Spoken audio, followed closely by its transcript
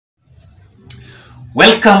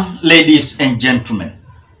Welcome, ladies and gentlemen.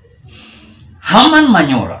 Herman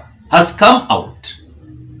Manyora has come out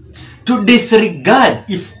to disregard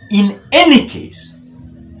if in any case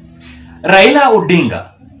Raila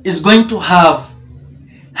Odinga is going to have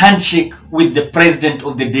handshake with the president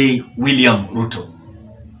of the day, William Ruto.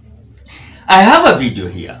 I have a video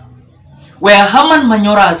here where Herman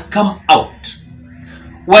Manyora has come out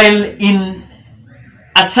while in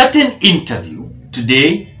a certain interview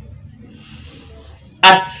today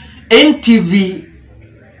at NTV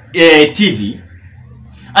TV,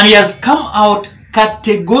 and he has come out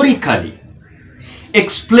categorically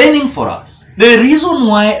explaining for us the reason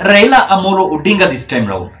why Raila Amolo Odinga this time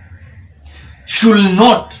round should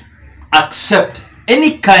not accept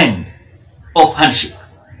any kind of handshake,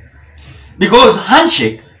 because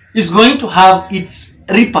handshake is going to have its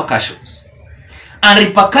repercussions, and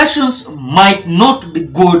repercussions might not be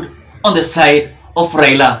good on the side of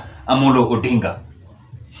Raila Amolo Odinga.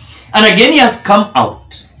 And again, he has come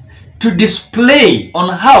out to display on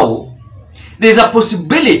how there is a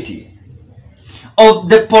possibility of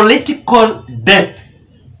the political death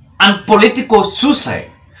and political suicide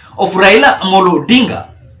of Raila Amolo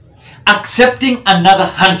Odinga accepting another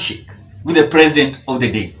handshake with the president of the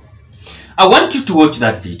day. I want you to watch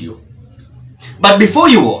that video. But before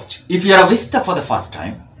you watch, if you are a visitor for the first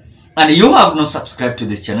time and you have not subscribed to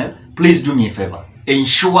this channel, please do me a favor.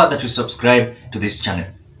 Ensure that you subscribe to this channel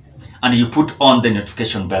and you put on the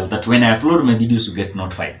notification bell that when I upload my videos you get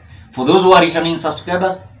notified. For those who are returning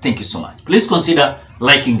subscribers, thank you so much. Please consider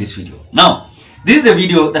liking this video. Now, this is the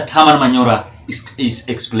video that Herman Manyora is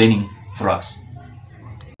explaining for us.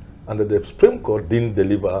 And the Supreme Court didn't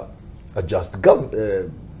deliver a just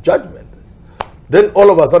judgment. Then all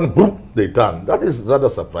of a sudden, boom, they turn. That is rather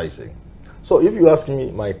surprising. So if you ask me,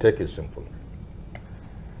 my take is simple.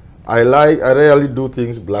 I rarely do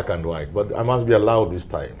things black and white, but I must be allowed this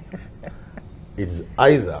time. It's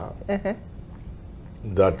either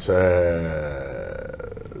that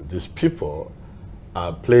these people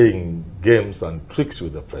are playing games and tricks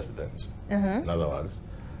with the president. In other words,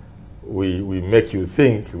 we make you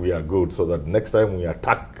think we are good so that next time we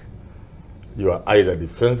attack, you are either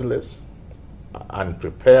defenseless,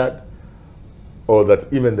 unprepared, or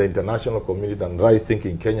that even the international community and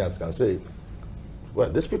right-thinking Kenyans can say, well,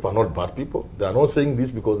 these people are not bad people. They are not saying this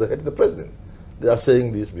because they hate the president. They are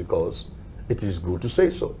saying this because it is good to say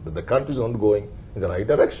so, that the country is not going in the right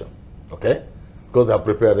direction, okay? Because they have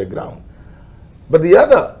prepared the ground. But the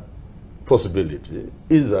other possibility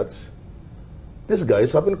is that these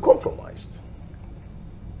guys have been compromised.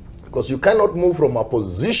 Because you cannot move from a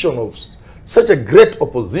position of such a great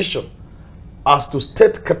opposition as to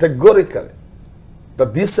state categorically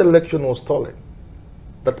that this election was stolen,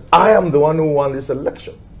 that I am the one who won this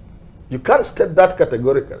election. You can't state that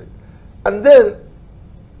categorically. And then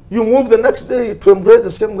you move the next day to embrace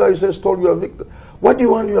the same guy who says stole your victory. What do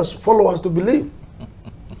you want your followers to believe?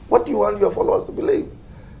 What do you want your followers to believe?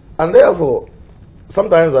 And therefore,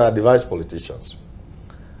 sometimes I advise politicians.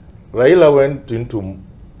 Raila went into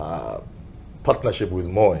partnership with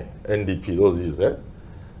Moi, NDP, those days,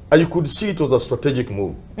 and you could see it was a strategic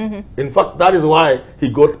move. In fact, that is why he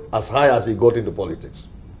got as high as he got into politics.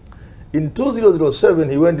 In 2007,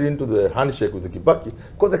 he went into the handshake with the Kibaki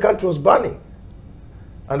because the country was burning.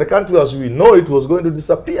 And the country, as we know it, was going to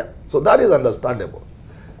disappear. So that is understandable.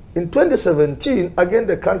 In 2017, again,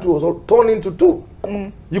 the country was all torn into two.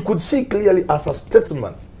 You could see clearly as a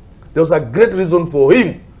statesman, there was a great reason for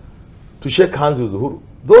him to shake hands with Uhuru.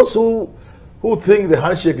 Those who think the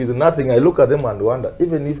handshake is nothing, I look at them and wonder,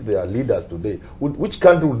 even if they are leaders today, which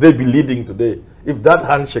country would they be leading today if that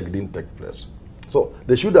handshake didn't take place? So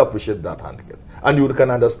they should appreciate that handshake. And you can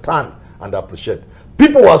understand and appreciate.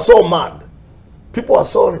 People were so mad. People were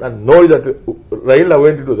so annoyed that Raila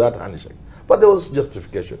went into that handshake. But there was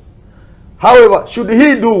justification. However, should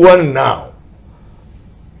he do one now,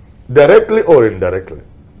 directly or indirectly,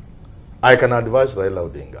 I can advise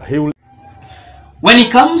Raila Odinga. He will. When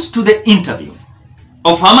it comes to the interview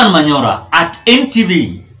of Herman Manyora at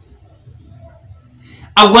NTV,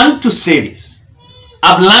 I want to say this.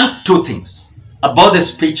 I've learned two things about the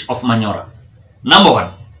speech of Manyora. Number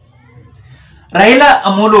one, Raila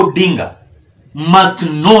Amolo Odinga must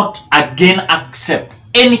not again accept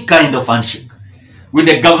any kind of handshake with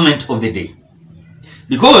the government of the day.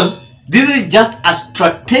 Because this is just a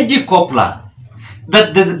strategical plan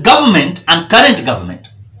that the government and current government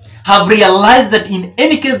have realized that in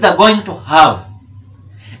any case they're going to have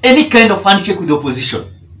any kind of handshake with the opposition,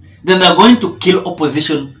 then they're going to kill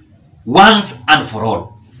opposition once and for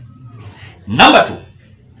all. Number two,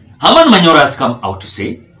 Herman Manyora has come out to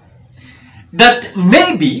say that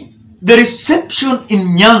maybe the reception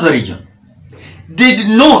in Nyanza region did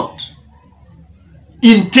not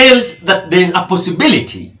entails that there is a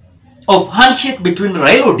possibility of handshake between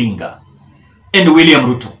Raila Odinga and William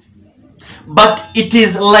Ruto. But it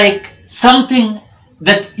is like something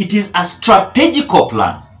that it is a strategical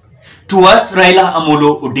plan towards Raila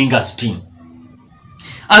Amolo Odinga's team.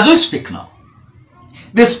 As we speak now,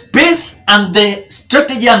 the space and the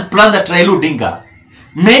strategy and plan that Raila Odinga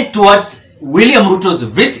made towards William Ruto's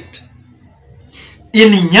visit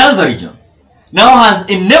in Nyanza region now has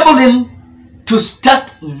enabled him to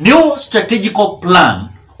start new strategical plan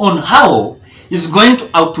on how he's going to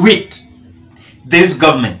outwit this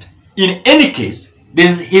government. In any case,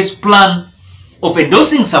 this is his plan of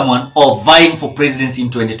endorsing someone or vying for presidency in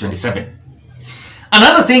 2027.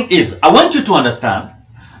 Another thing is, I want you to understand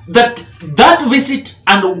that that visit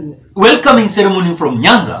and welcoming ceremony from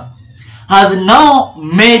Nyanza has now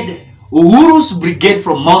made Uhuru's brigade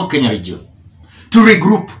from Mount Kenya region to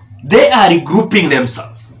regroup. They are regrouping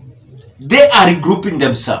themselves. They are regrouping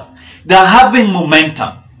themselves. They are having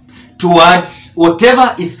momentum towards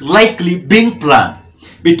whatever is likely being planned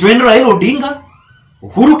between Raila Odinga,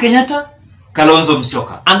 Uhuru Kenyatta, Kalonzo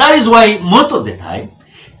Musyoka. And that is why most of the time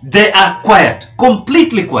they are quiet,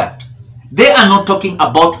 completely quiet. They are not talking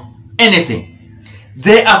about anything.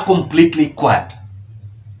 They are completely quiet.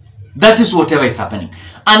 That is whatever is happening.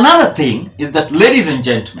 Another thing is that, ladies and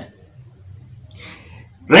gentlemen,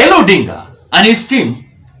 Raila Odinga and his team,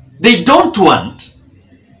 they don't want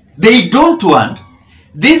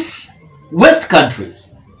these West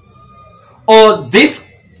countries or these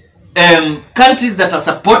countries that are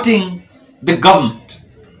supporting the government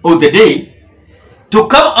of the day to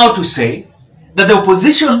come out to say that the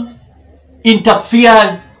opposition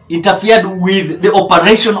interfered with the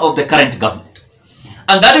operation of the current government.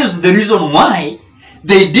 And that is the reason why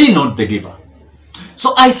they did not deliver.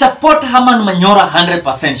 So I support Herman Manyora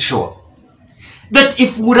 100% sure that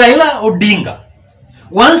if Raila Odinga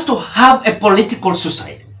wants to have a political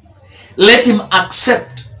suicide, let him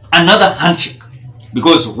accept another handshake.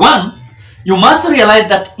 Because one, you must realize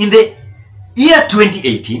that in the year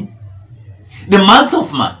 2018, the month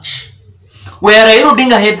of March, where Raila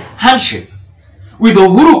Odinga had handshake with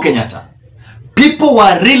Uhuru Kenyatta, people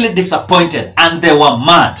were really disappointed and they were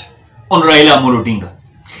mad on Raila Amolo Odinga.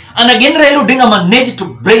 And again, Raila Odinga managed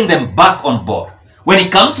to bring them back on board when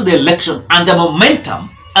it comes to the election, and the momentum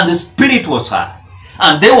and the spirit was high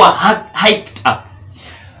and they were hyped up.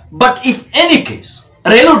 But if any case,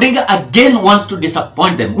 Raila Odinga again wants to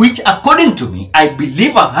disappoint them, which according to me, I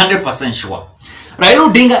believe 100% sure,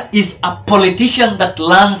 Raila Odinga is a politician that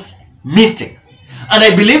learns mistake. And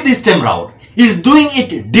I believe this time round, he's doing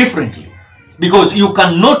it differently. Because you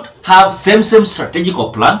cannot have same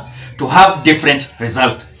strategical plan to have different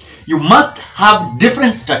result. You must have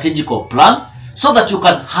different strategical plan so that you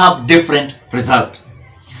can have different result.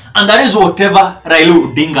 And that is whatever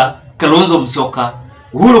Raila Odinga, Kalonzo Musyoka,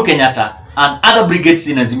 Uhuru Kenyatta and other brigades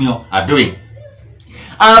in Azimio are doing.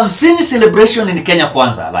 I have seen celebration in Kenya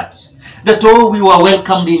Kwanza Alliance. That we were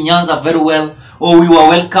welcomed in Nyanza very well, or we were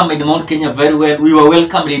welcomed in Mount Kenya very well, we were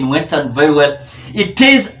welcomed in Western very well. It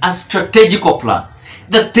is a strategical plan.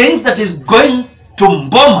 The things that is going to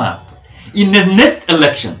bomb up in the next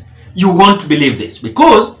election, you won't believe this,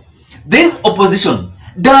 because this opposition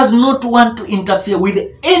does not want to interfere with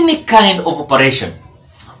any kind of operation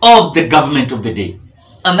of the government of the day.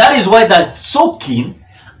 And that is why they're so keen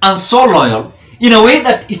and so loyal, in a way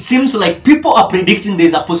that it seems like people are predicting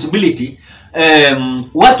there's a possibility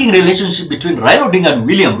working relationship between Raila Odinga and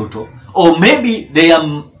William Ruto, or maybe there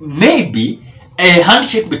may be a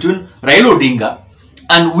handshake between Raila Odinga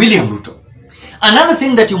and William Ruto. Another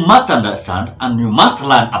thing that you must understand and you must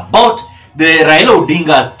learn about the Raila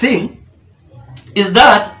Odinga's thing is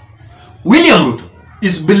that William Ruto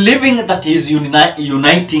is believing that he is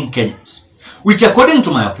uniting Kenyans, which according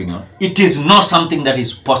to my opinion, it is not something that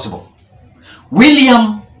is possible.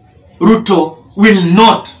 William Ruto will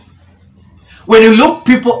not. When you look,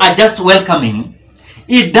 people are just welcoming him.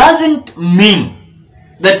 It doesn't mean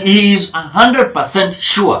that he is 100%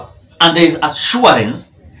 sure and there is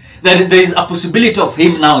assurance that there is a possibility of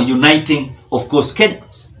him now uniting, of course,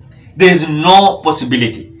 Kenyans. There is no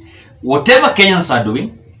possibility. Whatever Kenyans are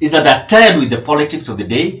doing is that they're tired with the politics of the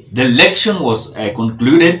day. The election was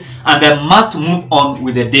concluded and they must move on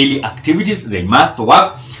with their daily activities. They must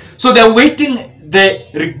work. So they're waiting the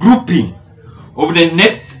regrouping of the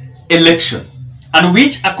next election, and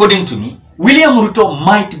which, according to me, William Ruto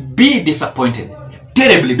might be disappointed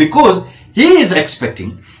terribly, because he is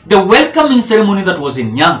expecting the welcoming ceremony that was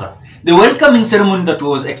in Nyanza, the welcoming ceremony that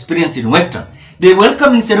was experienced in Western, The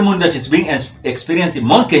welcoming ceremony that is being experienced in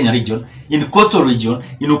Mount Kenya region, in Coastal region,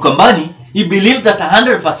 in Ukambani, he believes that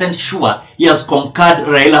 100% sure he has conquered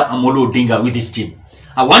Raila Amolo Odinga with his team.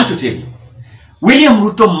 I want to tell you, William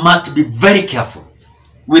Ruto must be very careful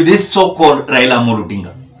with this so-called Raila Amolo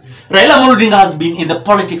Odinga. Raila Amolo Odinga has been in the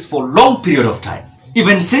politics for a long period of time,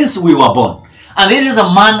 even since we were born. And this is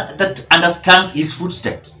a man that understands his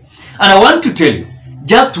footsteps. And I want to tell you,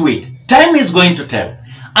 just wait. Time is going to tell.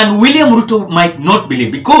 And William Ruto might not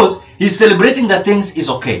believe because he's celebrating that things is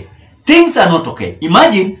okay. Things are not okay.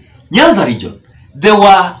 Imagine Nyanza region, they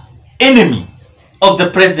were enemy of the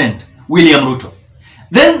president, William Ruto.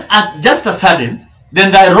 Then at just a sudden,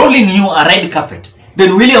 then they're rolling you a red carpet.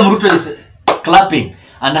 Then William Ruto is clapping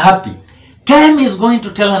and happy. Time is going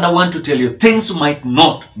to tell, and I want to tell you, things might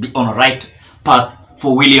not be on a right path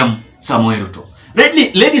for William Samoei Ruto.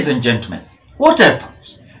 Ladies and gentlemen, what are your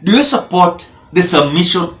thoughts? Do you support the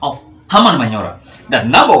submission of Herman Manyora? That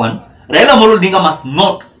number one, Raila Amolo Odinga must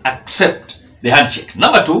not accept the handshake.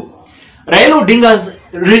 Number two, Raila Odinga's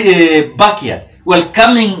backyard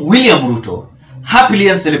welcoming William Ruto, happily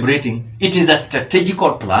and celebrating. It is a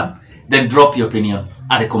strategical plan. Then drop your opinion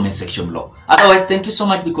at the comment section below. Otherwise, thank you so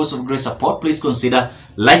much because of great support. Please consider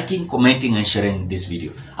liking, commenting, and sharing this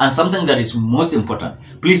video. And something that is most important,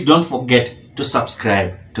 please don't forget to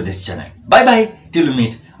subscribe to this channel. Bye bye till we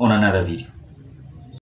meet on another video.